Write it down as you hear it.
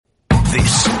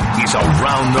This is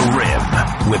Around the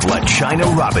Rim with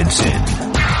LaChina Robinson.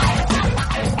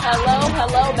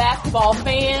 Hello, basketball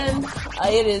fans.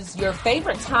 It is your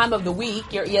favorite time of the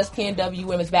week. Your ESPNW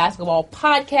Women's Basketball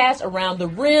podcast, Around the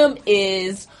Rim,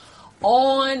 is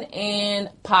on and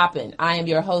popping. I am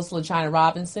your host, LaChina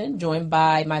Robinson, joined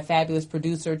by my fabulous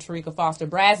producer, Terrika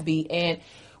Foster-Brasby, and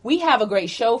we have a great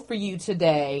show for you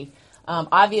today.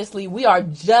 Obviously, we are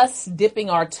just dipping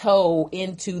our toe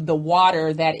into the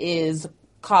water that is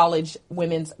college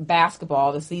women's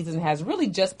basketball. The season has really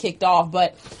just kicked off,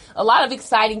 but a lot of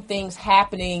exciting things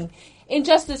happening in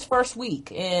just this first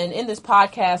week. And in this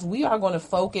podcast, we are going to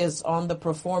focus on the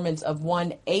performance of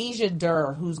one Asia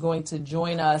Durr, who's going to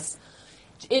join us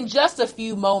in just a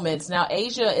few moments. Now,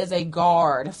 Asia is a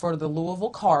guard for the Louisville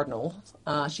Cardinals.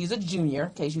 She's a junior,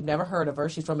 in case you've never heard of her.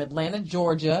 She's from Atlanta,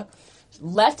 Georgia.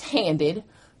 Left-handed,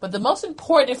 but the most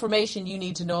important information you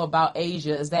need to know about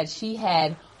Asia is that she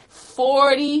had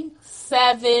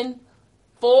 47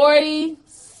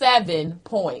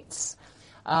 points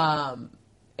in a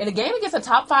game against a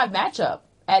top 5 matchup.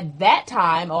 At that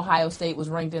time, Ohio State was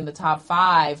ranked in the top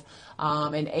 5,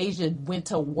 and Asia went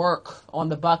to work on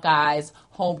the Buckeyes'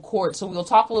 home court. So we'll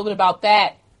talk a little bit about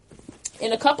that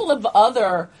and a couple of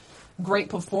other great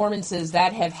performances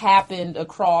that have happened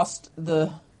across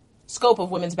the scope of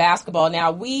women's basketball.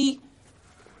 Now, we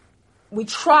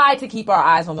try to keep our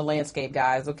eyes on the landscape,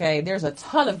 guys, okay? There's a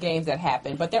ton of games that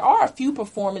happen, but there are a few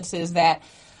performances that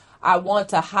I want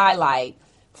to highlight.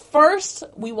 First,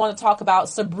 we want to talk about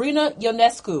Sabrina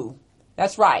Ionescu.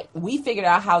 That's right. We figured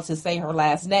out how to say her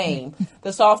last name.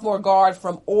 The sophomore guard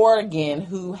from Oregon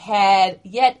who had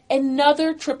yet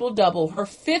another triple-double, her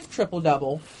 5th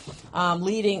triple-double,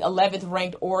 leading 11th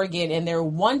ranked Oregon in their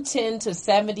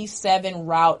 110-77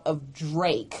 rout of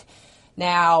Drake.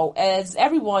 Now, as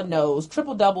everyone knows,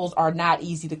 triple-doubles are not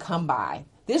easy to come by.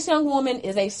 This young woman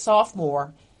is a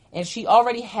sophomore, and she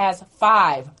already has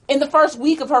 5 in the first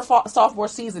week of her sophomore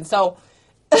season. So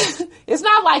it's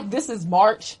not like this is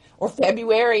March or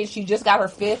February and she just got her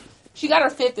 5th. She got her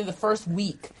 5th in the first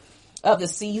week of the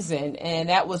season, and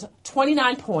that was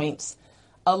 29 points,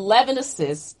 11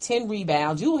 assists, 10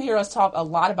 rebounds. You will hear us talk a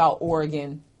lot about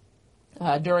Oregon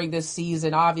during this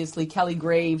season. Obviously, Kelly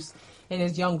Graves and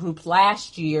his young group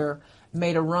last year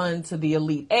made a run to the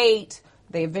Elite 8.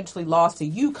 They eventually lost to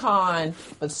UConn,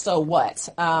 but so what?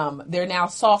 They're now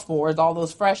sophomores, all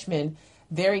those freshmen,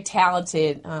 very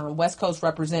talented, West Coast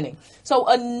representing. So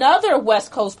another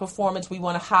West Coast performance we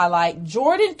want to highlight,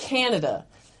 Jordan Canada.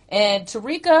 And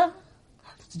Terrika's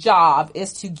job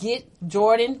is to get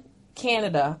Jordan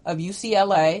Canada of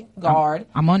UCLA, guard.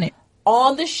 I'm on it.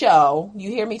 On the show. You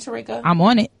hear me, Terrika? I'm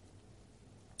on it.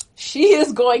 She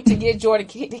is going to get Jordan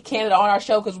Canada on our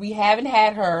show because we haven't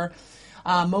had her.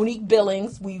 Monique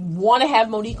Billings. We want to have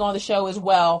Monique on the show as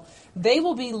well. They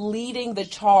will be leading the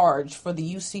charge for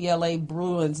the UCLA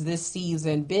Bruins this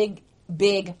season. Big,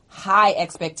 high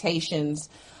expectations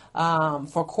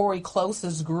for Corey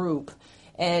Close's group.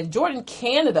 And Jordan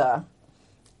Canada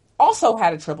also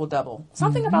had a triple-double.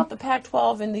 Something about the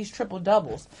Pac-12 and these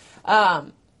triple-doubles.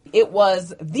 It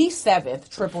was the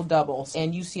 7th triple-double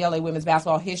in UCLA women's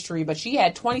basketball history, but she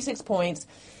had 26 points,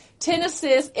 10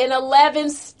 assists, and 11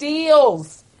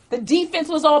 steals. The defense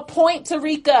was on point,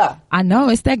 Terrika. I know.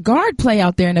 It's that guard play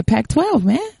out there in the Pac-12,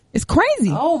 man. It's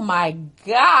crazy. Oh, my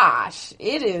gosh.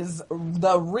 It is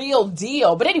the real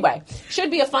deal. But anyway,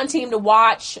 should be a fun team to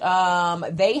watch.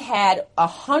 They had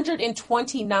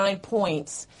 129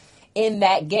 points in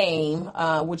that game,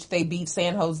 which they beat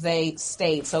San Jose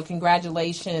State. So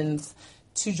congratulations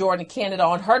to Jordan Canada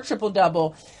on her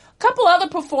triple-double. Couple other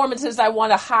performances I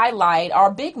want to highlight. Our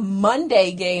big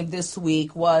Monday game this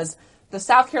week was the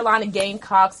South Carolina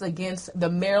Gamecocks against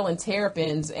the Maryland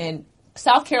Terrapins, and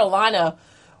South Carolina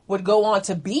would go on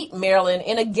to beat Maryland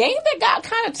in a game that got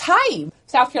kind of tight.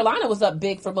 South Carolina was up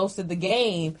big for most of the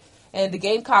game, and the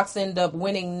Gamecocks ended up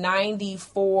winning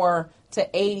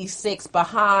 94-86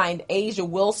 behind Asia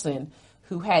Wilson,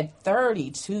 who had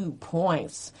 32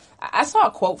 points. I saw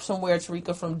a quote somewhere,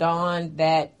 Terrika, from Dawn,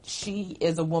 that she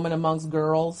is a woman amongst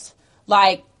girls.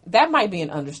 Like, that might be an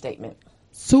understatement.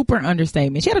 Super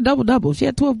understatement. She had a double-double. She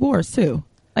had 12 boards, too.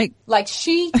 Like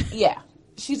she, yeah,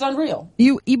 she's unreal.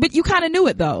 But you kind of knew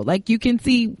it, though. Like, you can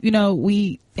see,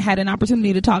 we had an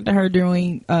opportunity to talk to her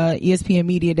during ESPN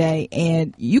Media Day,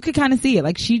 and you could kind of see it.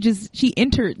 Like, she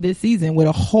entered this season with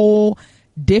a whole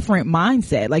different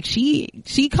mindset. Like, she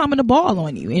coming the ball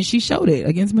on you, and she showed it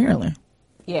against Maryland.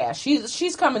 Yeah,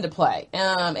 she's coming to play.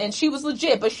 And she was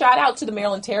legit. But shout out to the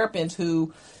Maryland Terrapins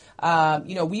who,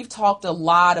 we've talked a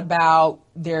lot about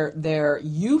their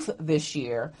youth this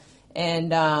year.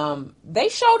 And they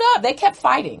showed up. They kept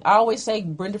fighting. I always say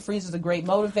Brenda Freese is a great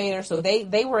motivator. So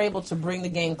they were able to bring the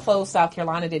game close. South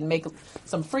Carolina didn't make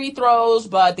some free throws,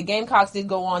 but the Gamecocks did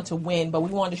go on to win. But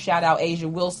we wanted to shout out A'ja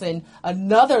Wilson,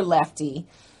 another lefty,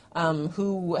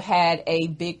 who had a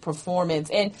big performance.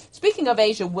 And speaking of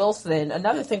A'ja Wilson,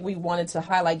 another thing we wanted to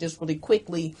highlight just really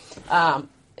quickly,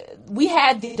 we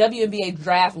had the WNBA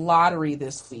draft lottery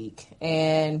this week,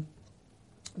 and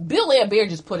Bill Laimbeer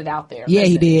just put it out there. Yeah,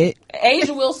 he did.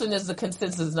 A'ja Wilson is the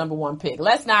consensus number one pick.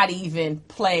 Let's not even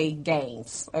play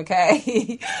games,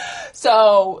 okay?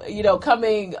 So,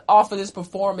 coming off of this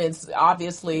performance,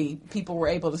 obviously people were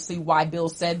able to see why Bill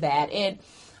said that. And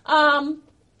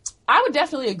I would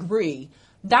definitely agree.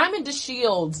 Diamond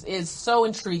DeShields is so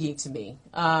intriguing to me.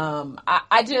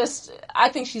 I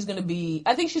think she's going to be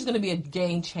a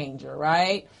game changer,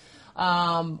 right?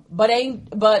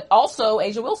 But also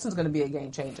A'ja Wilson's going to be a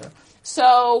game changer.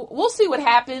 So we'll see what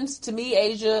happens. To me,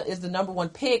 A'ja is the number one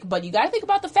pick, but you got to think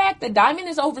about the fact that Diamond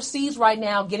is overseas right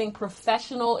now getting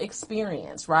professional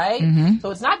experience, right? Mm-hmm.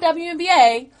 So it's not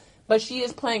WNBA, but she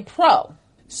is playing pro.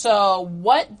 So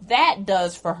what that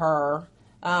does for her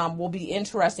will be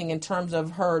interesting in terms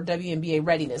of her WNBA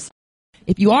readiness.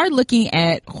 If you are looking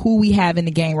at who we have in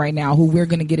the game right now, who we're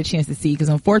going to get a chance to see, because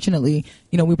unfortunately,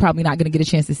 we're probably not going to get a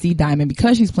chance to see Diamond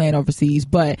because she's playing overseas.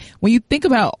 But when you think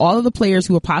about all of the players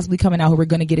who are possibly coming out who we're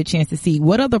going to get a chance to see,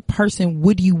 what other person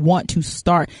would you want to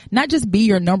start, not just be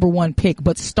your number one pick,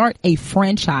 but start a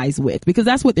franchise with? Because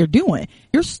that's what they're doing.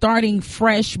 You're starting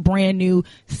fresh, brand new,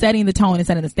 setting the tone and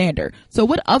setting the standard. So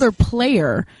what other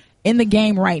player in the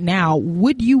game right now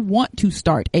would you want to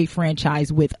start a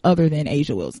franchise with other than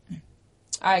A'ja Wilson?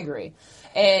 I agree.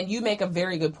 And you make a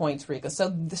very good point, Terrika. So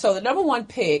the number one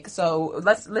pick, so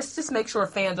let's just make sure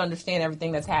fans understand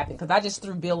everything that's happened, because I just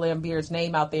threw Bill Laimbeer's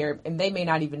name out there and they may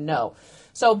not even know.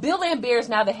 So Bill Laimbeer is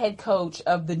now the head coach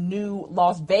of the new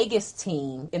Las Vegas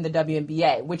team in the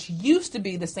WNBA, which used to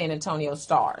be the San Antonio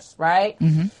Stars, right?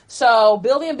 Mm-hmm. So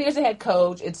Bill Laimbeer is the head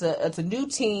coach. It's a new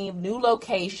team, new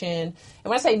location. And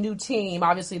when I say new team,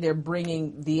 obviously they're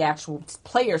bringing the actual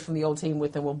players from the old team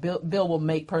with them. Well, Bill will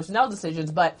make personnel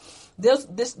decisions, but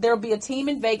there'll be a team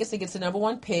in Vegas that gets the number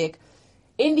one pick.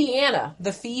 Indiana,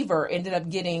 the Fever, ended up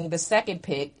getting the second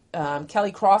pick.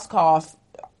 Kelly Krauskopf,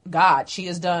 God, she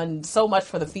has done so much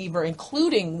for the Fever,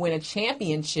 including win a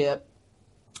championship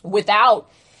without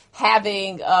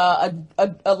having a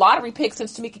lottery pick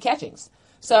since Tamika Catchings.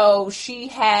 So she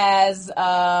has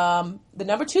the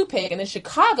number two pick, and then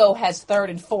Chicago has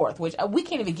third and fourth, which we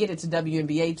can't even get into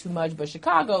WNBA too much, but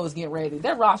Chicago is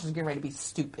their roster is getting ready to be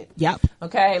stupid. Yep.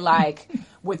 Okay, like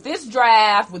with this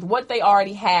draft, with what they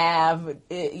already have,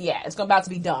 it's about to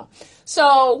be dumb.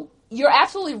 So you're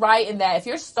absolutely right in that if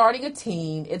you're starting a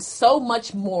team, it's so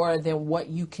much more than what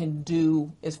you can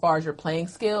do as far as your playing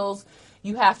skills.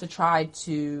 You have to try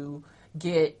to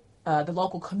get the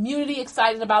local community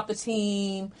excited about the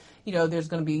team. There's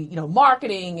going to be,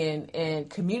 marketing and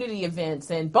community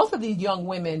events. And both of these young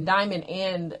women, Diamond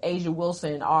and A'ja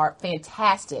Wilson, are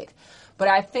fantastic. But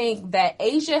I think that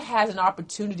A'ja has an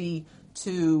opportunity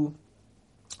to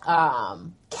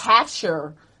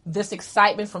capture this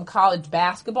excitement from college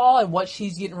basketball and what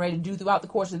she's getting ready to do throughout the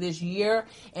course of this year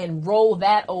and roll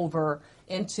that over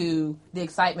into the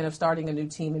excitement of starting a new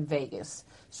team in Vegas.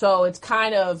 So it's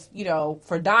kind of,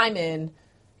 for Diamond,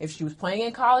 if she was playing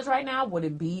in college right now, would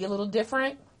it be a little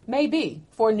different? Maybe,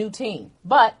 for a new team.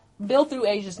 But Bill threw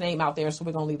A'ja's name out there, so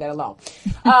we're going to leave that alone.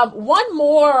 One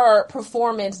more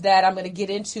performance that I'm going to get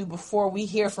into before we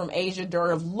hear from Asia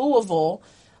Durr of Louisville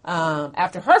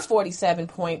after her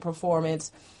 47-point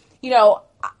performance.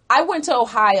 I went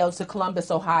to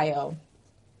Columbus, Ohio,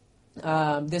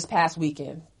 this past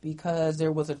weekend because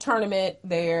there was a tournament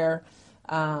there.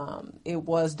 It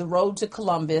was the Road to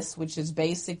Columbus, which is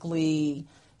basically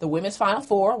the women's Final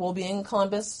Four will be in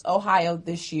Columbus, Ohio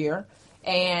this year.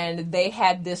 And they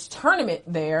had this tournament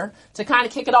there to kind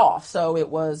of kick it off. So it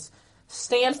was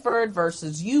Stanford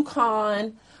versus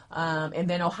UConn, and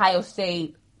then Ohio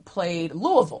State played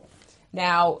Louisville.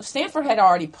 Now, Stanford had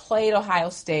already played Ohio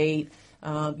State.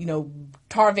 Tara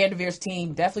Vanderveer's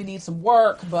team definitely needs some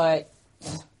work, but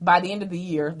by the end of the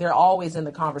year, they're always in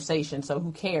the conversation. So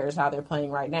who cares how they're playing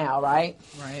right now, right?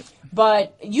 Right.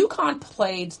 But UConn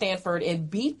played Stanford and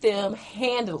beat them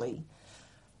handily.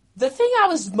 The thing I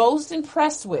was most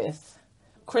impressed with,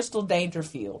 Crystal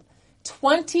Dangerfield,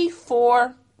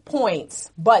 24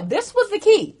 points. But this was the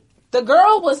key. The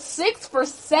girl was 6 for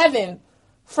 7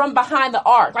 from behind the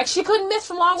arc. Like, she couldn't miss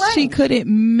from long range. She couldn't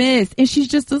miss. And she's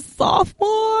just a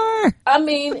sophomore. I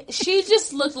mean, she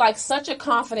just looked like such a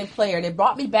confident player. And it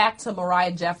brought me back to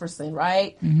Mariah Jefferson,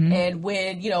 right? Mm-hmm. And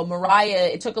when, Mariah,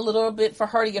 it took a little bit for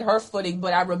her to get her footing.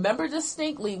 But I remember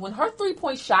distinctly when her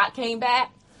three-point shot came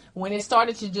back, when it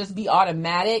started to just be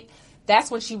automatic,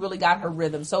 that's when she really got her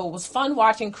rhythm. So it was fun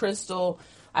watching Crystal.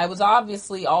 I was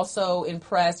obviously also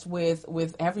impressed with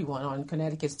everyone on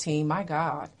Connecticut's team. My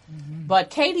God. Mm-hmm. But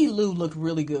Katie Lou looked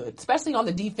really good, especially on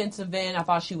the defensive end. I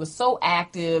thought she was so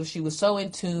active. She was so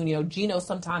in tune. Gino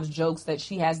sometimes jokes that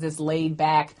she has this laid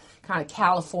back kind of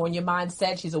California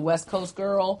mindset. She's a West Coast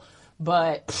girl,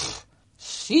 but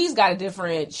she's got a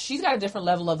different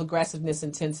level of aggressiveness,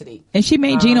 intensity. And she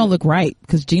made Gino look right,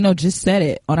 because Gino just said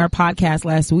it on our podcast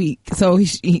last week. So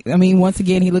once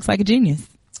again, he looks like a genius.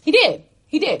 He did.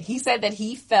 He said that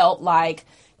he felt like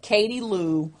Katie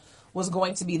Lou was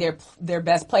going to be their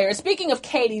best player. Speaking of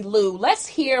Katie Lou, let's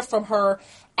hear from her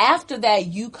after that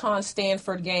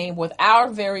UConn-Stanford game with our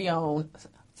very own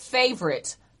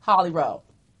favorite, Holly Rowe.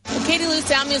 Well, Katie Lou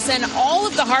Samuelson, all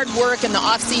of the hard work in the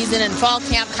offseason and fall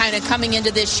camp kind of coming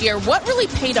into this year, what really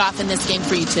paid off in this game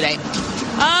for you today?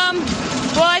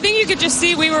 Well, I think you could just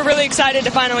see we were really excited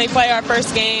to finally play our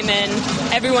first game, and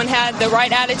everyone had the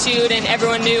right attitude and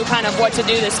everyone knew kind of what to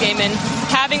do this game. And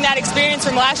having that experience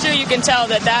from last year, you can tell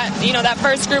that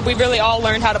first group, we really all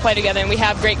learned how to play together and we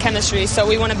have great chemistry. So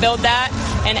we want to build that,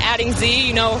 and adding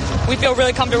Z, we feel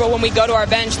really comfortable when we go to our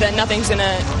bench that nothing's going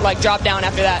to drop down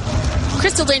after that.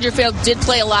 Crystal Dangerfield did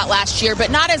play a lot last year, but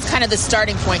not as kind of the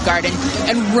starting point guard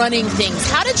and running things.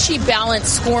 How did she balance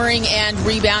scoring and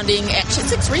rebounding? She had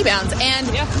 6 rebounds and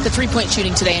the three-point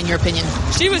shooting today, in your opinion?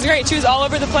 She was great. She was all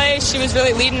over the place. She was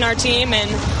really leading our team, and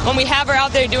when we have her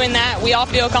out there doing that, we all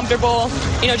feel comfortable,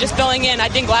 just filling in. I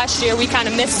think last year we kind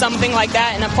of missed something like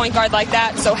that and a point guard like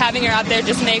that, so having her out there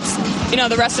just makes,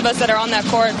 the rest of us that are on that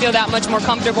court feel that much more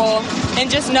comfortable, and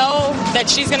just know that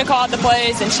she's going to call out the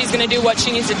plays and she's going to do what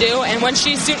she needs to do. And when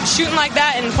she's shooting like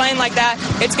that and playing like that,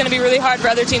 it's going to be really hard for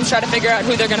other teams to try to figure out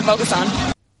who they're going to focus on.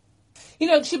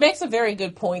 She makes a very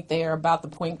good point there about the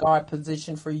point guard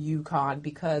position for UConn,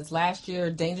 because last year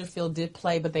Dangerfield did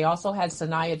play, but they also had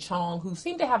Sanaya Chong, who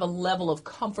seemed to have a level of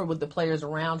comfort with the players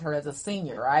around her as a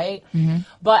senior, right? Mm-hmm.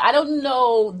 But I don't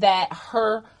know that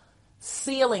her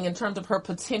ceiling in terms of her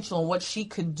potential and what she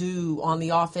could do on the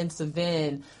offensive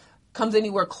end comes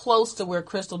anywhere close to where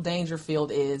Crystal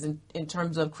Dangerfield is in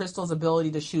terms of Crystal's ability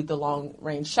to shoot the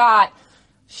long-range shot.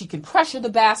 She can pressure the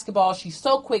basketball. She's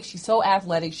so quick. She's so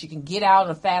athletic. She can get out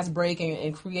on a fast break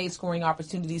and create scoring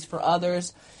opportunities for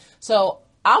others. So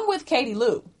I'm with Katie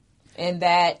Lou in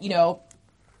that,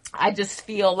 I just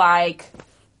feel like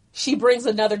she brings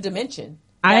another dimension.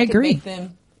 I agree. Make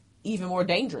them even more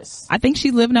dangerous. I think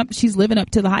she's living up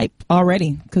to the hype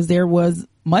already, because there was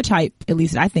much hype, at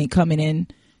least I think, coming in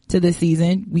to this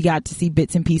season. We got to see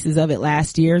bits and pieces of it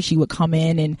last year. She would come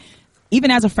in, and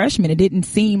even as a freshman, it didn't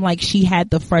seem like she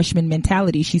had the freshman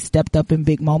mentality. She stepped up in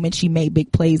big moments. She made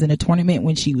big plays in a tournament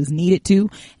when she was needed to,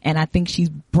 and I think she's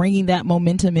bringing that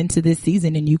momentum into this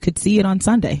season, and you could see it on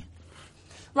Sunday.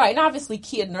 Right, and obviously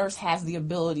Kia Nurse has the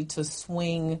ability to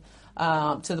swing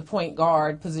to the point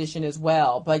guard position as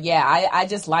well. But yeah, I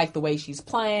just like the way she's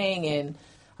playing, and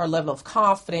her level of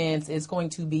confidence is going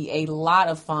to be a lot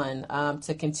of fun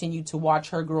to continue to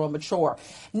watch her grow and mature.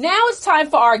 Now it's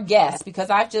time for our guest, because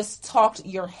I've just talked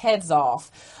your heads off.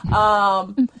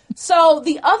 So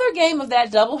the other game of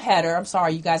that doubleheader, I'm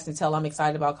sorry, you guys can tell I'm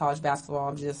excited about college basketball.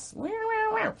 I'm just,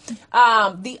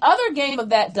 the other game of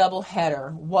that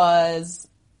doubleheader was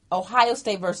Ohio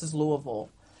State versus Louisville.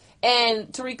 And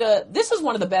Terrika, this is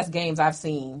one of the best games I've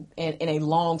seen in a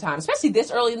long time, especially this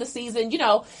early in the season.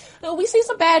 We see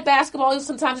some bad basketball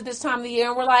sometimes at this time of the year,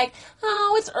 and we're like,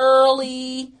 oh, it's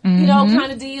early,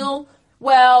 kind of deal.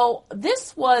 Well,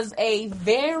 this was a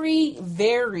very,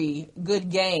 very good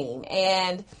game,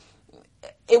 and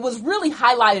it was really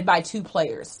highlighted by 2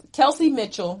 players. Kelsey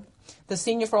Mitchell, the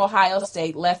senior for Ohio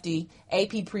State, lefty,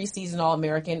 AP preseason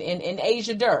All-American, and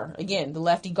Asia Durr, again, the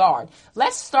lefty guard.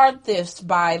 Let's start this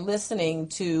by listening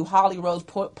to Holly Rowe's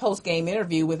post-game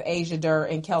interview with Asia Durr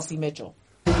and Kelsey Mitchell.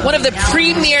 One of the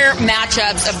premier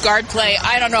matchups of guard play.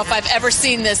 I don't know if I've ever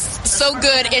seen this so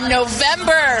good in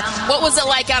November. What was it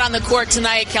like out on the court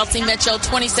tonight? Kelsey Mitchell,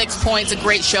 26 points, a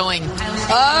great showing.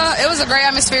 It was a great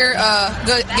atmosphere.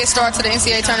 Good start to the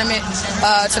NCAA tournament,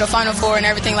 to the Final Four and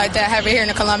everything like that. Have it here in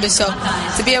Columbus, so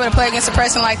to be able to play against a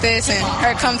person like this and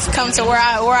her come to where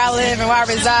I live and where I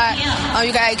reside,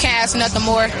 you can't ask nothing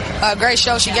more. Great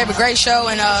show. She gave a great show,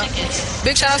 and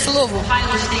big shout out to Louisville.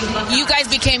 You guys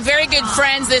became very good friends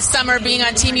friends this summer being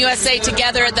on Team USA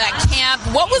together at that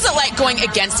camp. What was it like going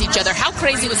against each other? How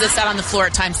crazy was this out on the floor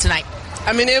at times tonight?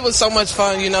 I mean, it was so much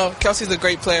fun. Kelsey's a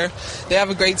great player. They have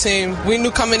a great team. We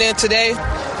knew coming in today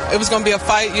it was going to be a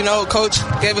fight. Coach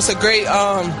gave us a great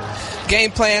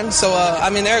game plan. So,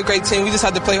 they're a great team. We just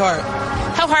had to play hard.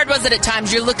 How hard was it at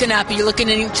times? You're looking up, you're looking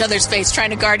in each other's face,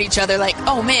 trying to guard each other like,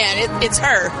 oh, man, it's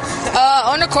her.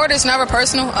 On the court, it's never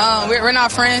personal. We're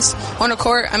not friends on the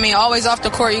court. Always off the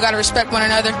court, you got to respect one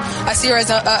another. I see her as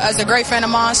a great friend of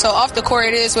mine, so off the court,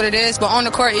 it is what it is. But on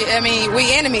the court,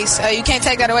 we enemies. You can't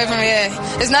take that away from me.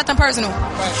 It's nothing personal.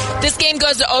 This game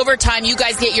goes to overtime. You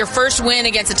guys get your first win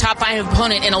against a top-5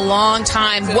 opponent in a long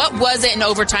time. What was it in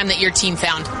overtime that your team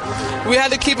found? We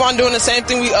had to keep on doing the same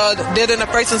thing we did in the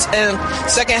first and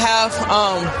second half,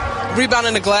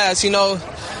 rebounding the glass.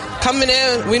 Coming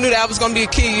in, we knew that was going to be a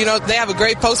key. They have a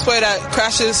great post play that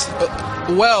crashes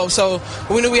well, so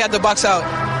we knew we had to box out.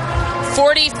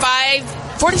 47?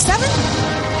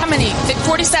 How many?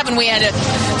 47 we had a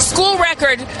school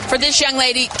record for this young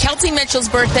lady, Kelsey Mitchell's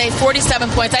birthday,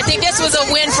 47 points. I think this was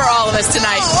a win for all of us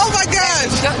tonight. Oh my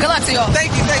gosh. Good luck to y'all.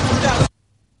 Thank you.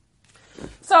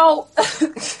 So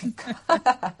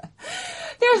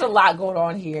there's a lot going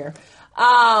on here.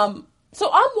 So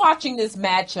I'm watching this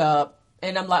matchup,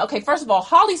 and I'm like, okay, first of all,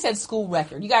 Holly said school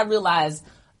record. You got to realize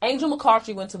Angel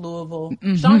McCarthy went to Louisville.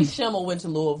 Shawnee Schimmel went to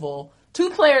Louisville. Two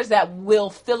players that will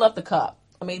fill up the cup.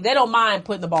 They don't mind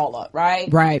putting the ball up,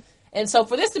 right? Right. And so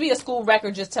for this to be a school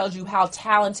record just tells you how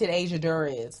talented Asia Durr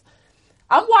is.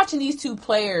 I'm watching these two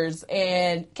players,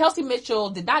 and Kelsey Mitchell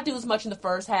did not do as much in the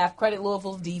first half. Credit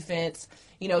Louisville's defense.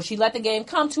 She let the game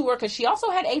come to her because she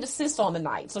also had 8 assists on the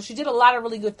night. So she did a lot of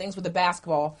really good things with the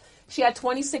basketball. She had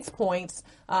 26 points,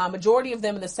 majority of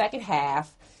them in the second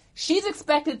half. She's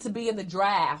expected to be in the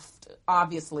draft,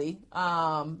 obviously,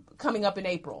 coming up in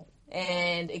April,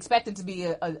 and expected to be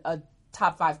a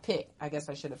top 5 pick, I guess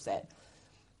I should have said.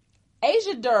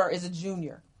 Asia Durr is a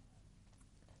junior.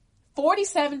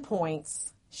 47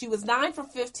 points. She was 9 for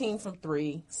 15 from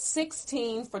 3,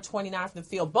 16 for 29 from the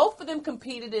field. Both of them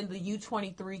competed in the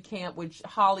U23 camp, which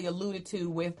Holly alluded to,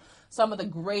 with some of the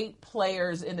great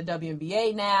players in the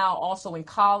WNBA now, also in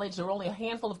college. There were only a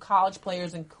handful of college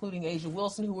players, including Asia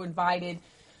Wilson, who were invited.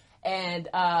 And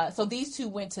so these two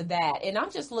went to that. And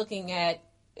I'm just looking at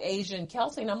Asia and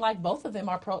Kelsey, and I'm like, both of them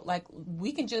are pro. Like,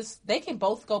 they can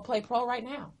both go play pro right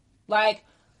now. Like,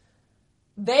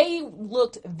 they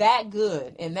looked that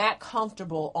good and that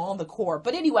comfortable on the court.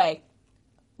 But anyway,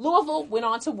 Louisville went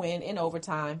on to win in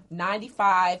overtime,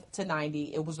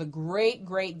 95-90. It was a great,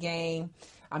 great game.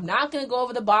 I'm not going to go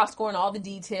over the box score and all the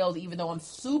details, even though I'm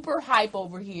super hype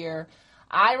over here.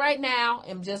 I, right now,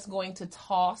 am just going to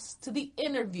toss to the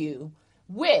interview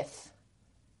with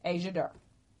Asia Durr.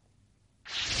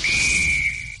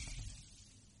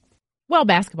 Well,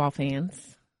 basketball fans,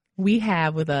 we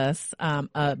have with us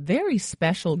a very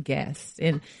special guest.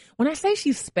 And when I say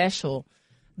she's special,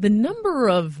 the number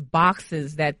of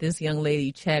boxes that this young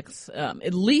lady checks,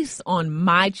 at least on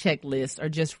my checklist, are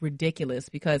just ridiculous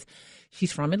because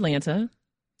she's from Atlanta.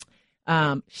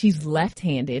 She's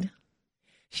left-handed.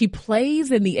 She plays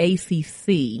in the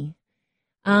ACC.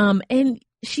 And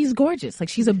she's gorgeous. Like,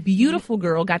 she's a beautiful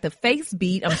girl, got the face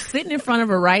beat. I'm sitting in front of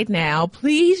her right now.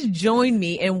 Please join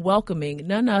me in welcoming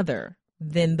none other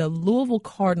than the Louisville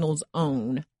Cardinals'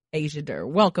 own Asia Durr.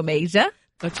 Welcome, Asia.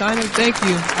 LaChina, thank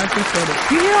you. I appreciate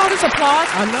it. You hear all this applause?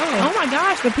 I know. Oh, my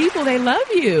gosh. The people, they love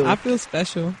you. I feel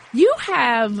special. You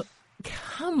have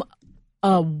come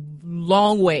a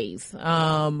long ways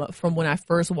from when I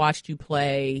first watched you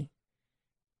play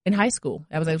in high school.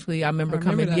 That was actually, I remember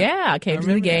coming. That. Yeah, I came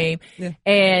to the game. Yeah.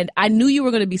 And I knew you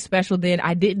were going to be special then.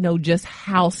 I didn't know just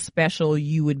how special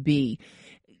you would be.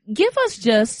 Give us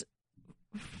just,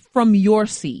 from your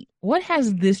seat, what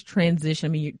has this transition,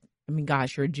 I mean,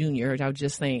 gosh, you're a junior. I was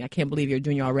just saying, I can't believe you're a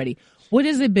junior already. What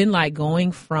has it been like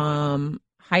going from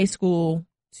high school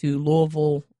to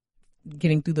Louisville,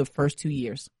 getting through the first 2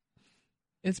 years?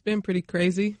 It's been pretty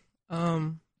crazy.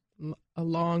 A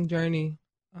long journey,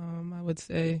 I would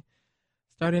say.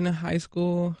 Starting in high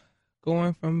school,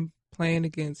 going from playing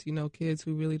against, kids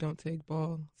who really don't take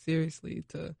ball seriously,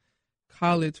 to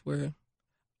college where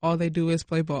all they do is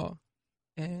play ball.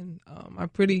 And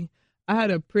I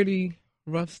had a pretty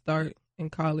rough start in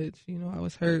college. I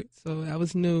was hurt, so I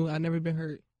was new. I'd never been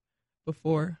hurt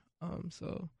before.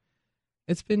 So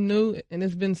it's been new, and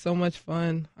it's been so much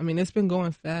fun. I mean, it's been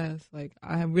going fast. Like,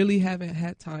 I really haven't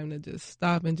had time to just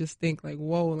stop and just think, like,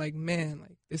 whoa, like, man,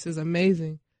 like, this is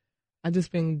amazing. I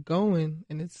just been going,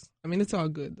 and it's all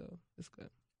good, though. It's good.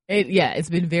 It's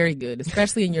been very good,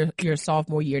 especially in your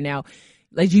sophomore year. Now,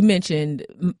 like you mentioned,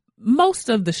 most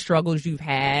of the struggles you've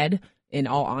had, in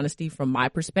all honesty, from my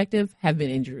perspective, have been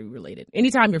injury related.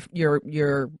 Anytime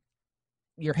you're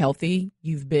healthy,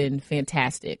 you've been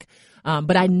fantastic.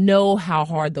 But I know how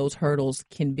hard those hurdles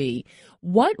can be.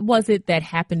 What was it that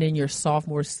happened in your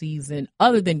sophomore season,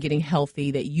 other than getting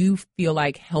healthy, that you feel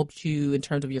like helped you in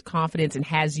terms of your confidence and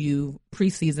has you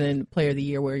preseason player of the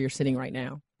year where you're sitting right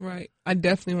now? Right. I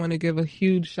definitely want to give a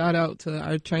huge shout out to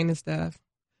our training staff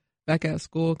back at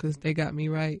school because they got me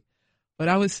right. But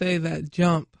I would say that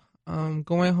jump,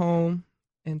 going home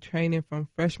and training from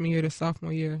freshman year to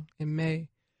sophomore year in May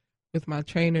with my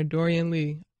trainer, Dorian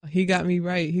Lee, he got me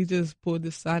right. He just pulled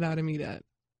this side out of me that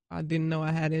I didn't know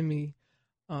I had in me.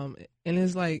 And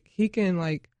it's like he can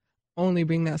like only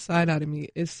bring that side out of me.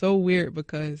 It's so weird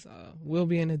because we'll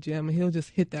be in the gym and he'll just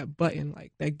hit that button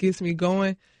like that gets me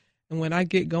going. And when I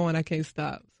get going, I can't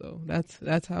stop. So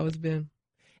that's how it's been.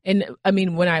 And I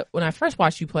mean, when I first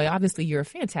watched you play, obviously you're a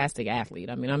fantastic athlete.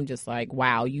 I mean, I'm just like,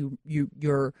 wow,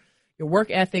 your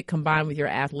work ethic combined with your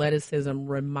athleticism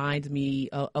reminds me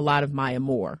a lot of Maya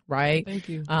Moore, right? Thank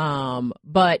you.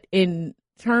 But in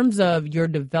terms of your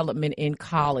development in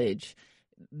college,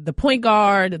 the point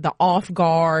guard, the off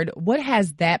guard, what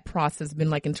has that process been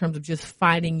like in terms of just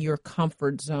finding your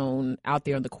comfort zone out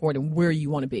there on the court and where you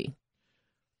want to be?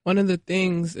 One of the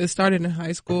things, it started in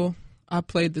high school. I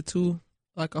played the two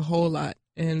like a whole lot.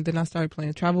 And then I started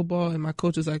playing travel ball, and my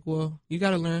coach was like, well, you got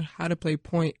to learn how to play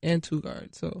point and two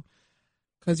guard. So,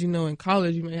 because, in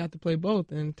college, you may have to play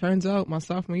both. And turns out my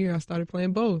sophomore year, I started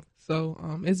playing both. So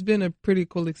it's been a pretty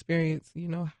cool experience,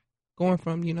 going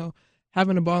from,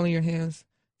 having the ball in your hands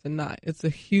to not. It's a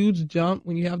huge jump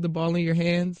when you have the ball in your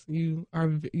hands. You are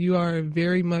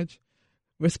very much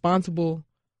responsible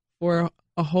for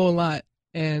a whole lot.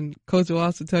 And Coach will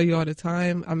also tell you all the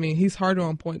time, I mean, he's harder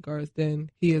on point guards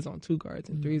than he is on two guards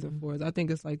and threes and fours. I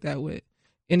think it's like that with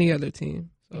any other team.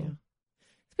 So. Yeah.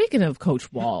 Speaking of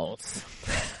Coach Walls,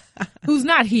 who's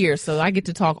not here, so I get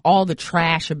to talk all the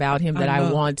trash about him that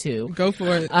I want to. Go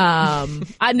for it.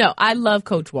 I know. I love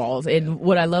Coach Walls. And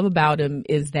what I love about him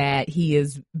is that he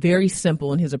is very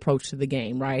simple in his approach to the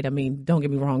game, right? I mean, don't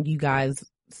get me wrong. You guys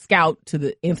scout to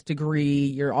the nth degree.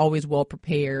 You're always well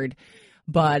prepared.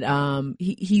 But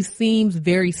he seems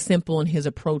very simple in his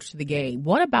approach to the game.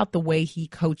 What about the way he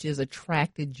coaches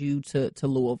attracted you to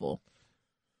Louisville?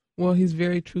 Well, he's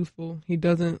very truthful. He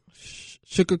doesn't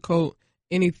sugarcoat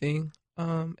anything.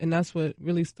 And that's what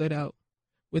really stood out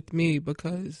with me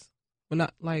because I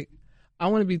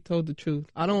want to be told the truth.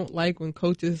 I don't like when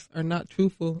coaches are not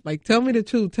truthful. Like, tell me the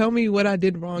truth. Tell me what I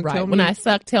did wrong. Right. When I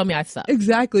suck, tell me I suck.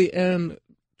 Exactly. And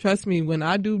trust me, when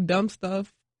I do dumb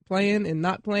stuff, playing and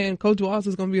not playing, Coach Walls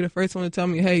is going to be the first one to tell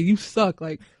me, hey, you suck.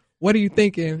 Like, what are you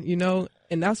thinking?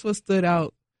 And that's what stood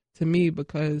out to me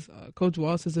because Coach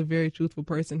Walls is a very truthful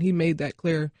person. He made that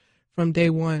clear from day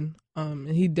one. And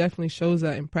he definitely shows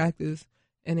that in practice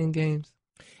and in games.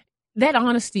 That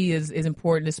honesty is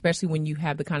important, especially when you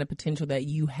have the kind of potential that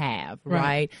you have,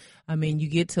 right? I mean, you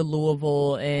get to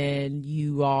Louisville and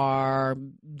you are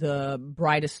the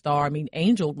brightest star. I mean,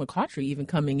 Angel McCautry, even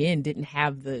coming in, didn't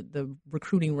have the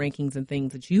recruiting rankings and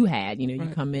things that you had. You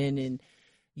come in and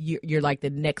you're like the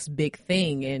next big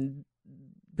thing,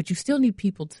 but you still need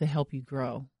people to help you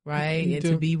grow, right? And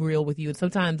to be real with you. And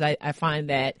sometimes I find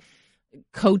that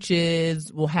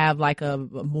coaches will have like a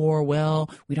more,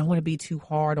 we don't want to be too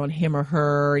hard on him or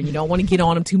her. You don't want to get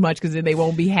on them too much because then they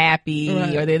won't be happy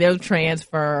or they'll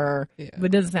transfer. Yeah. But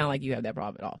it doesn't sound like you have that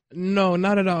problem at all. No,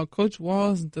 not at all. Coach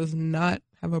Walls does not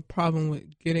have a problem with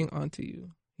getting onto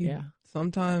you.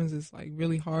 Sometimes it's like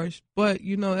really harsh, but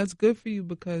that's good for you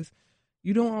because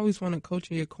you don't always want a coach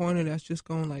in your corner that's just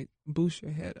going to like boost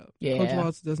your head up. Yeah. Coach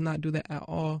Walls does not do that at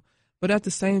all. But at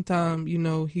the same time,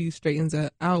 he straightens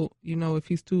that out. If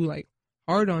he's too, like,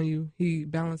 hard on you, he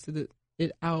balances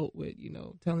it out with,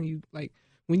 telling you, like,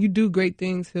 when you do great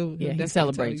things, he'll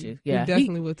celebrate you. Yeah. He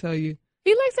definitely will tell you.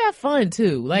 He likes to have fun,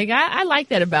 too. Like, I like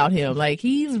that about him. Like,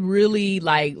 he's really,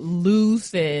 like,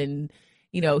 loose and,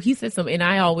 he said something. And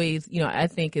I always, I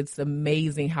think it's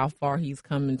amazing how far he's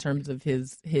come in terms of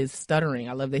his stuttering.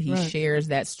 I love that he shares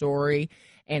that story.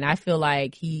 And I feel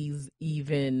like he's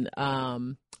even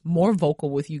more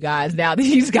vocal with you guys now that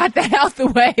he's got that out the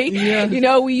way.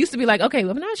 Yeah. We used to be like, okay,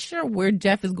 I'm not sure where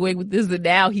Jeff is going with this, and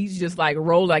now he's just like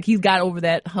rolled, like he's got over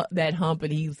that hump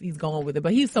and he's going with it.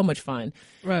 But he's so much fun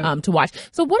to watch.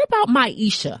 So what about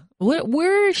Maisha?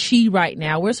 Where is she right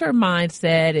now? Where's her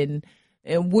mindset,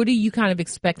 and what are you kind of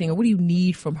expecting, or what do you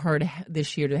need from her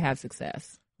this year to have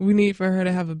success? We need for her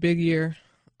to have a big year.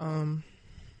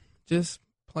 Just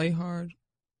play hard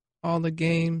all the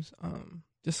games.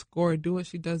 Just score, do what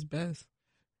she does best.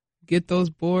 get those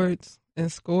boards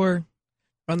and score,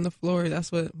 run the floor.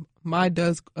 That's what Mai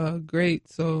does great.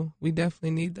 So we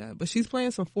definitely need that. But she's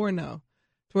playing some 4 now.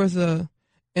 Towards the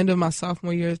end of my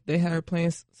sophomore year, they had her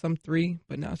playing some 3,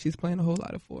 but now she's playing a whole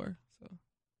lot of 4. So.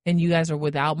 And you guys are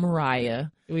without Mariah.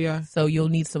 We are. So you'll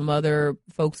need some other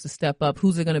folks to step up.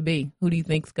 Who's it going to be? Who do you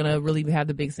think is going to really have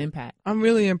the biggest impact? I'm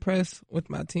really impressed with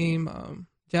my team.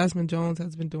 Jasmine Jones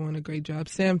has been doing a great job.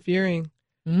 Sam Fearing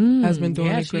has been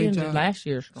doing a great job. Last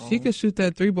year strong. She could shoot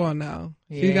that 3-ball now.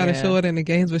 She got to show it in the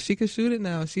games, but she could shoot it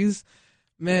now.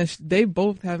 They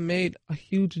both have made a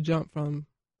huge jump from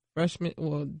freshman.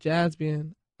 Well, Jazz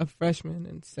being a freshman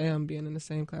and Sam being in the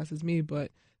same class as me,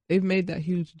 but they've made that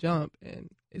huge jump, and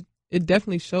it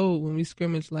definitely showed when we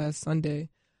scrimmaged last Sunday.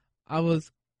 I was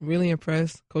really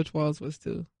impressed. Coach Walls was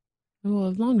too. Well,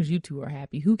 as long as you two are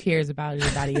happy, who cares about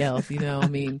anybody else? You know, I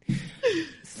mean,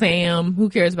 Sam, who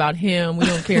cares about him? We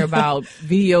don't care about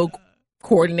video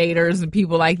coordinators and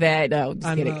people like that. No,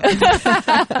 just kidding.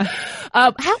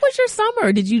 How was your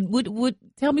summer? Did you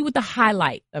tell me what the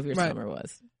highlight of your summer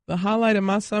was? The highlight of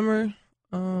my summer,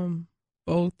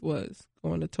 both was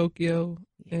going to Tokyo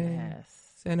and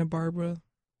Santa Barbara.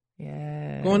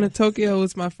 Yeah. Going to Tokyo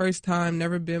was my first time,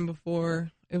 never been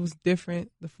before. It was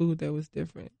different. The food there was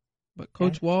different. But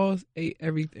Coach Walls ate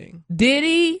everything. Did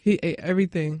he? He ate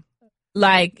everything.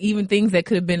 Like even things that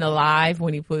could have been alive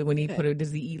when he put it.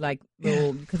 Does he eat like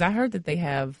little? Because I heard that they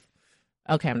have.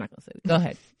 Okay, I'm not gonna say it. Go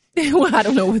ahead. Well, I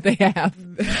don't know what they have.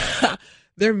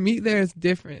 Their meat there is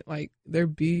different. Like their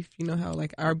beef, you know how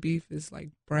like our beef is like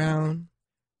brown.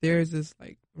 Theirs is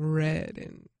like red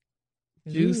and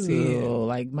juicy. Ooh,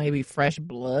 like maybe fresh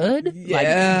blood. Yeah. Like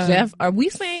Jeff, are we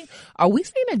saying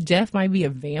that Jeff might be a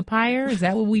vampire? Is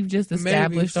that what we've just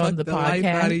established on the podcast? Life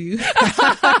out of you.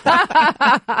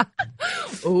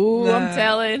 Ooh, I'm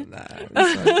telling.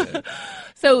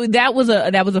 So that was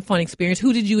a fun experience.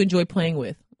 Who did you enjoy playing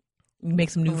with? You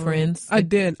make some new friends? I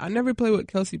did. I never played with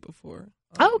Kelsey before.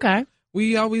 Oh, okay.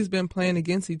 We always been playing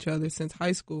against each other since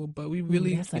high school, but we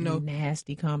really, that's a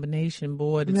nasty combination,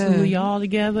 boy. The two of y'all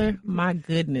together, my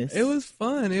goodness. It was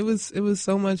fun. It was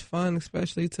so much fun,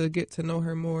 especially to get to know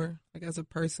her more, like as a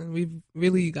person. We've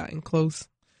really gotten close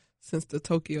since the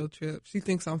Tokyo trip. She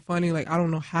thinks I'm funny. Like I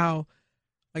don't know how.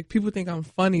 Like people think I'm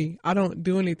funny. I don't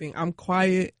do anything. I'm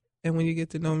quiet. And when you get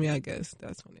to know me, I guess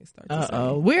that's when they start to say,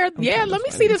 let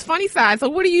me see this funny side. So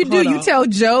what do? You tell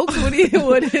jokes? What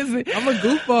is it? I'm a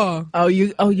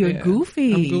goofball. You're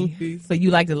goofy. I'm goofy. So you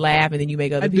like to laugh and then you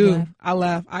make other people laugh? I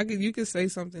laugh. You could say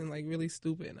something like really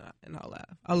stupid and I'll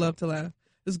laugh. I love to laugh.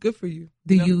 It's good for you.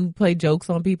 Do you play jokes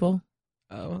on people?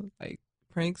 Oh, like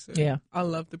pranks? Yeah. I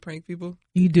love to prank people.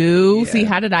 You do? Yeah. See,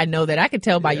 how did I know that? I could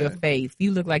tell by your face.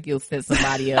 You look like you'll set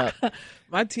somebody up.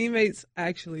 My teammates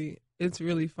actually... It's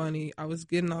really funny. I was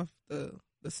getting off the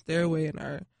stairway in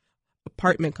our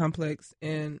apartment complex,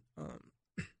 and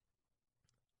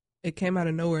it came out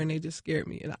of nowhere, and they just scared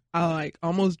me. And I like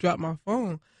almost dropped my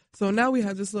phone. So now we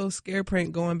have this little scare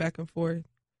prank going back and forth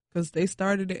because they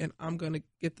started it, and I'm going to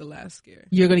get the last scare.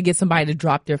 You're going to get somebody to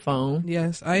drop their phone?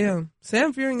 Yes, I am.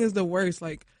 Sam Fearing is the worst.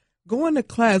 Like, going to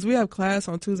class. We have class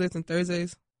on Tuesdays and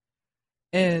Thursdays,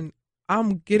 and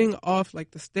I'm getting off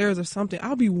like the stairs or something.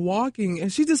 I'll be walking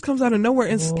and she just comes out of nowhere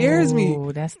and scares me.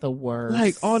 Oh, that's the worst.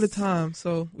 Like all the time.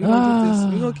 So we're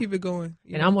gonna keep it going.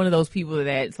 And I'm one of those people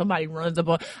that somebody runs up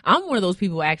on. I'm one of those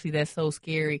people actually that's so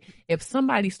scary. If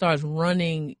somebody starts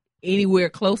running anywhere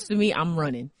close to me, I'm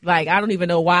running. Like I don't even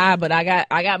know why, but I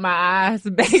got my eyes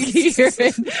back here.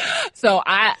 So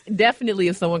I definitely,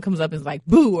 if someone comes up and is like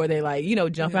boo, or they like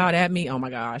jump out at me, oh my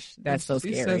gosh, that's so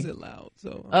scary. She says it loud,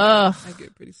 so I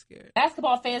get pretty scared.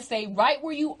 Basketball fans, stay right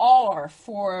where you are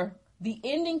for the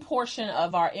ending portion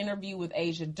of our interview with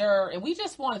Asia Durr. And we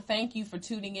just want to thank you for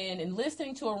tuning in and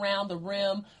listening to Around the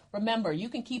Rim. Remember, you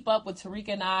can keep up with Terrika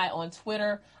and I on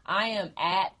Twitter. I am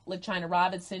at LaChina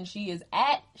Robinson. She is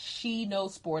at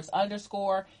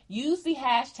SheKnowSports_. Use the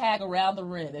hashtag Around the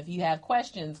Rim if you have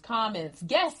questions, comments,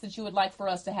 guests that you would like for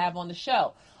us to have on the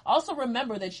show. Also,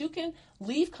 remember that you can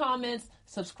leave comments,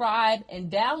 subscribe,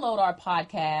 and download our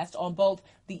podcast on both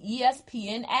the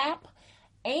ESPN app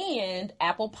and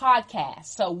Apple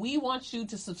Podcasts. So we want you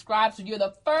to subscribe so you're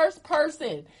the first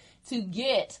person to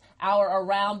get our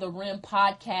Around the Rim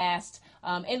podcast,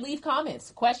 and leave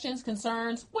comments, questions,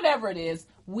 concerns, whatever it is.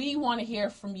 We want to hear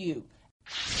from you.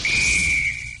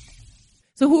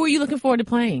 So who are you looking forward to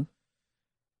playing?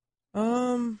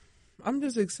 I'm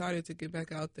just excited to get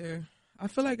back out there. I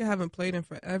feel like I haven't played in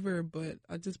forever, but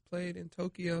I just played in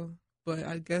Tokyo. But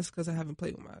I guess because I haven't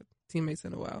played with my teammates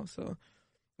in a while. So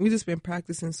we just been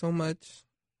practicing so much.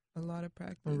 A lot of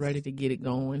practice. I'm ready to get it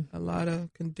going. A lot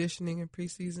of conditioning in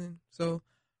preseason. So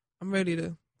I'm ready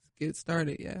to get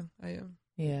started. Yeah, I am.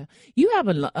 Yeah. You have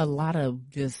a lot of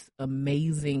just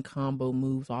amazing combo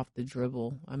moves off the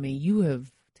dribble. I mean, you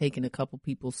have taken a couple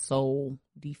people's soul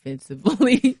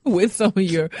defensively with some of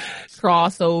your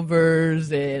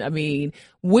crossovers. And I mean,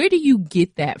 where do you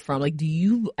get that from? Like, do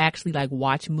you actually like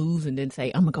watch moves and then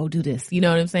say, I'm going to go do this? You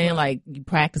know what I'm saying? Like you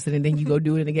practice it and then you go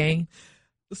do it in the game?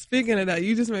 Speaking of that,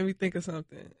 you just made me think of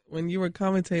something. When you were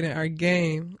commentating our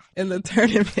game in the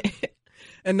tournament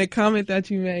and the comment that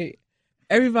you made,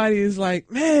 everybody is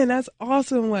like, man, that's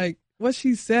awesome. Like what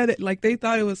she said, like they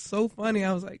thought it was so funny.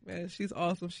 I was like, man, she's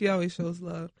awesome. She always shows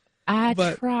love. I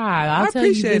try. I'll tell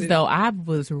you this, though. I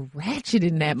was ratchet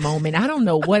in that moment. I don't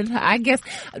know what, I guess,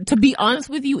 to be honest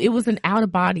with you, it was an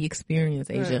out-of-body experience,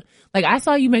 Asia. Right. Like, I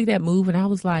saw you make that move, and I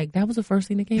was like, that was the first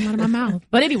thing that came out of my mouth.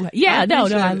 But anyway, yeah, no,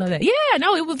 I love that. Yeah,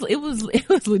 no, it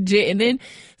was legit. And then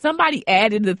somebody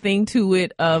added the thing to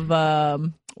it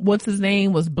of, what's his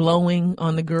name was blowing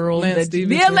on the girl. Lance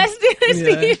Stevenson. Yeah, Lance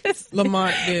Stevenson.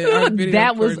 Lamont did. Our video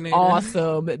that was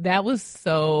awesome. That was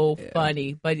so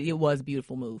funny, but it was a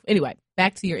beautiful move. Anyway,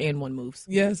 back to your and one moves.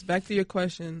 Yes, back to your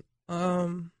question.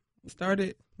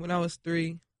 Started when I was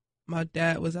 3. My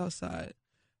dad was outside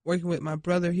working with my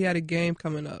brother. He had a game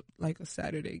coming up, like a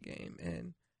Saturday game,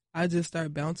 and I just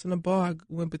started bouncing the ball. I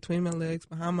went between my legs,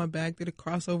 behind my back, did a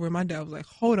crossover. And my dad was like,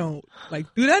 hold on,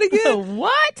 like, do that again.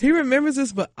 What? He remembers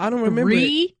this, but I don't remember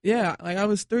 3? it. Yeah, like I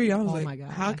was 3. I was like, my God.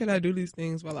 How could I do these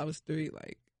things while I was 3?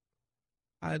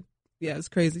 Like, it's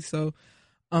crazy. So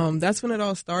that's when it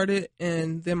all started.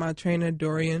 And then my trainer,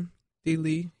 Dorian D.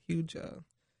 Lee, huge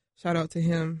shout out to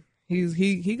him.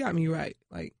 He got me right.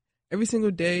 Like every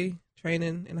single day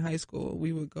training in high school,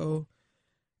 we would go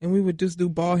and we would just do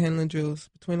ball handling drills,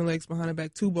 between the legs, behind the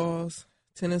back, 2 balls,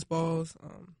 tennis balls,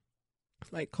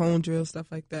 like cone drills,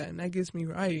 stuff like that. And that gets me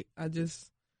right. I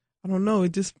don't know.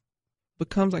 It just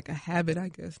becomes like a habit, I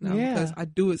guess, now because I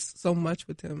do it so much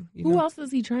with him. Who else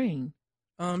does he train?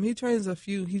 He trains a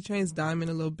few. He trains Diamond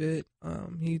a little bit.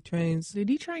 He trains. Did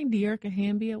he train Terrika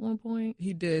Hamby at one point?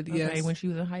 He did, yes. When she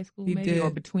was in high school, he maybe? did. Or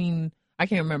between. I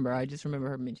can't remember. I just remember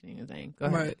her mentioning his name. Go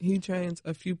ahead. Right. He trains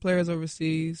a few players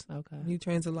overseas. Okay. He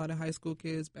trains a lot of high school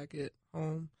kids back at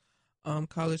home,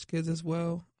 college kids as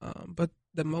well. But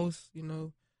the most,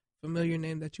 familiar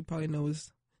name that you probably know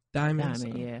is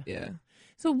Diamond. Yeah.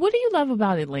 So what do you love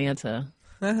about Atlanta?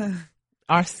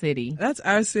 Our city. That's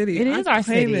our city. It is our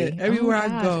city. It everywhere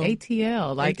I go.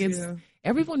 ATL. Like ATL. It's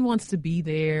everyone wants to be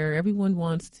there. Everyone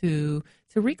wants to.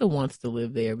 Terrika wants to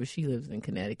live there, but she lives in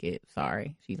Connecticut.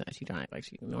 Sorry, she's not. She's trying to act like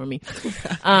she can ignore me.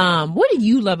 What do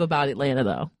you love about Atlanta,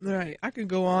 though? Right, I could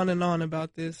go on and on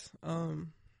about this.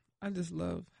 I just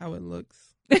love how it looks.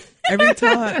 Every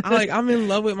time, I'm in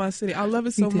love with my city. I love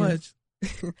it so much.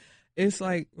 It's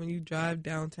like when you drive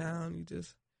downtown,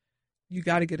 you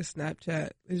got to get a Snapchat.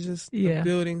 It's just the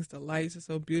buildings, the lights are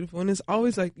so beautiful. And it's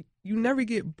always like, you never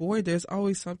get bored. There's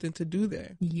always something to do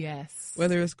there. Yes.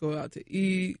 Whether it's go out to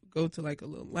eat, go to like a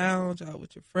little lounge out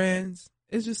with your friends.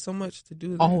 It's just so much to do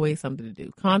there. Always something to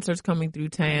do. Concerts coming through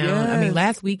town. Yes. I mean,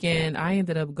 last weekend, I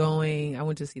ended up I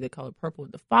went to see The Color Purple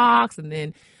with the Fox. And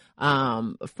then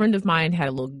a friend of mine had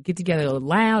a little get-together, a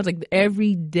lounge. Like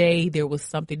every day there was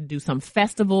something to do. Some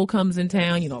festival comes in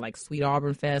town, like Sweet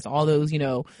Auburn Fest, all those,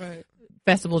 Right.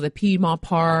 festivals at Piedmont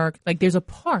Park. Like there's a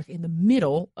park in the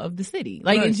middle of the city.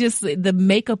 Like It's just the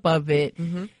makeup of it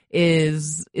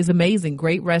is amazing.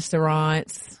 Great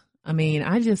restaurants. I mean,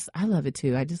 I love it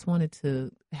too. I just wanted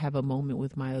to have a moment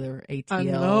with my other ATL I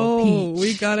know. peach.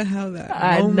 We gotta have that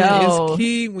I moment. know. It's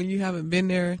key when you haven't been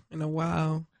there in a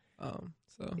while.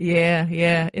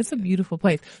 Yeah. It's a beautiful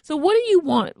place. So what do you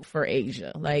want for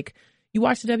Asia? Like, you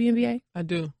watch the WNBA? I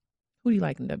do. Who do you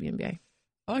like in the WNBA?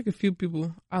 I like a few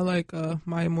people. I like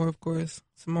Maya Moore, of course,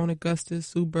 Simone Augustus,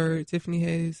 Sue Bird, Tiffany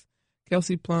Hayes,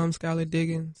 Kelsey Plum, Skylar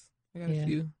Diggins. I got a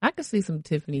few. I could see some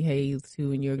Tiffany Hayes,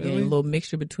 too, in your Really? game. A little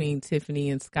mixture between Tiffany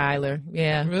and Skylar.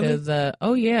 Yeah. Really?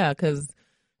 Because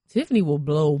Tiffany will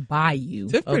blow by you.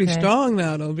 Tiff's pretty strong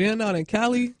now, though. Being out in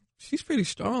Cali, she's pretty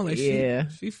strong. Like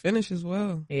she finishes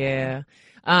well. Yeah.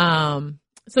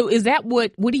 So is that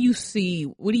what do you see?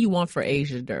 What do you want for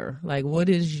Asia Durr? Like, what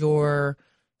is your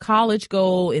college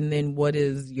goal, and then what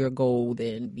is your goal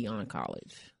then beyond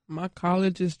college? My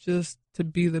college is just to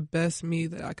be the best me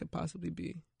that I could possibly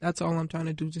be. That's all I'm trying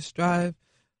to do. Just strive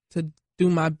to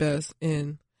do my best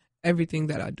in everything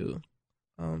that I do.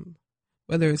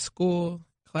 Whether it's school,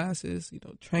 classes,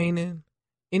 training,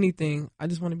 anything. I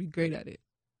just want to be great at it,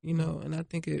 and I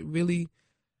think it really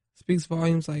speaks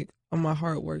volumes, like, on my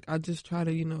hard work. I just try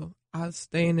to, I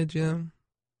stay in the gym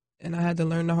and I had to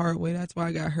learn the hard way. That's why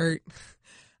I got hurt.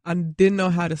 I didn't know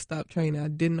how to stop training. I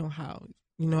didn't know how.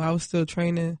 I was still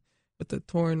training with a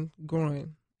torn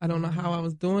groin. I don't know how I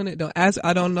was doing it.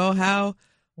 I don't know how.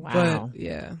 Wow. But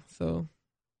yeah, so.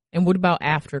 And what about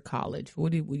after college?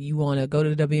 Would you want to go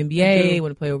to the WNBA?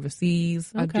 Want to play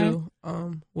overseas? I do.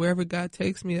 Wherever God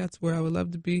takes me, that's where I would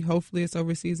love to be. Hopefully it's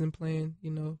overseas and playing,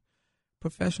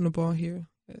 professional ball here.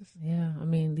 Yes. Yeah, I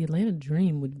mean, the Atlanta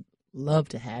Dream would love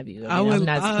to have you. I'm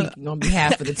not speaking on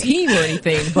behalf of the team or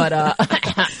anything, but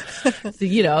so,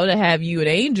 to have you an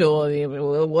Angel, I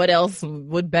mean, what else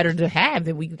would better to have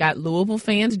than we got Louisville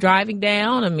fans driving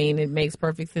down? I mean, it makes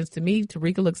perfect sense to me.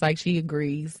 Terrika looks like she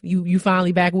agrees. You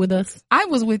finally back with us? I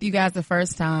was with you guys the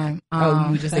first time. You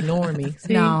were just ignoring me.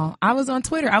 See? No, I was on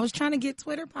Twitter. I was trying to get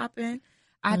Twitter popping.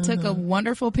 I took a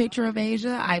wonderful picture of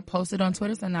Asia. I posted on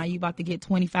Twitter, so now you about to get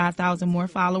 25,000 more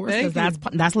followers because that's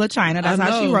LaChina. That's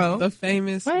how she wrote. The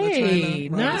famous LaChina.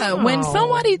 No. When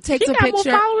somebody takes a picture,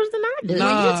 more followers than I do.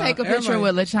 When you take a picture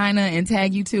with LaChina and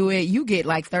tag you to it, you get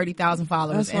like 30,000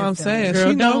 followers. That's what I'm saying.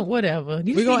 Girl, don't whatever.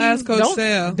 We're gonna ask Coach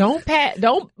Sal. Don't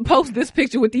post this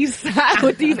picture with these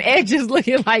edges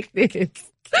looking like this.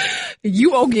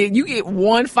 You get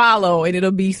one follow and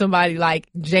it'll be somebody like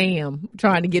Jam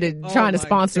trying to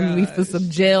sponsor me for some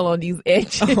gel on these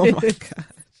edges. Oh my gosh.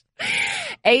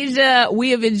 Asia, we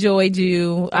have enjoyed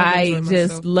you. I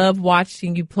just love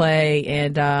watching you play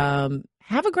and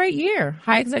have a great year.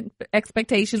 High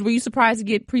expectations. Were you surprised to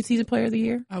get preseason player of the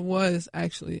year? I was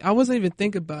actually. I wasn't even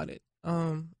thinking about it.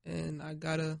 And I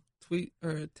got a tweet or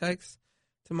a text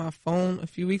to my phone a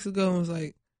few weeks ago and was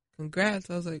like, congrats.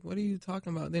 I was like, what are you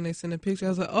talking about? Then they sent a picture. I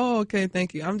was like, oh, okay,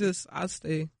 thank you. I'll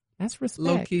stay. That's respect.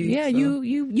 Low key. Yeah, so.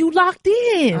 you locked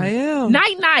in. I am.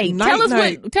 Night.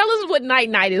 Tell us what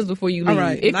night is before you leave. All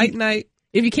right, night.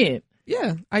 If you can.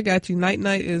 Yeah, I got you. Night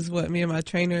is what me and my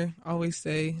trainer always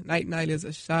say. Night is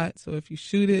a shot. So if you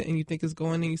shoot it and you think it's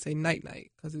going in, you say night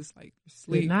because it's like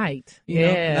sleep. Good night.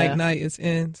 Night is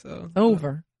in. So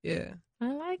over. Yeah.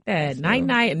 I like that. So,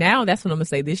 night. Now that's what I'm going to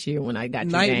say this year when I got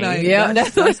your game. Night. Yeah,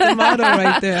 that's the motto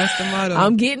right there. That's the motto.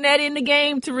 I'm getting that in the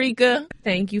game, Terrika.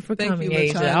 Thank you for coming,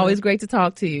 Asia. LaChina. Always great to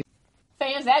talk to you.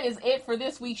 Fans, that is it for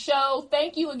this week's show.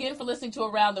 Thank you again for listening to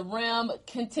Around the Rim.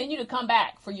 Continue to come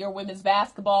back for your women's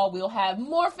basketball. We'll have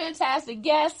more fantastic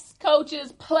guests,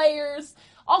 coaches, players,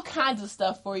 all kinds of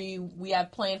stuff for you we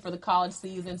have planned for the college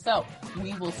season. So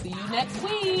we will see you next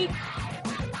week.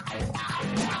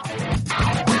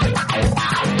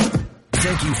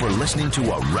 Thank you for listening to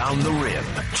Around the Rim.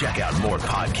 Check out more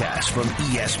podcasts from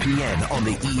ESPN on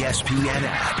the ESPN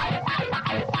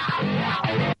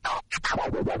app.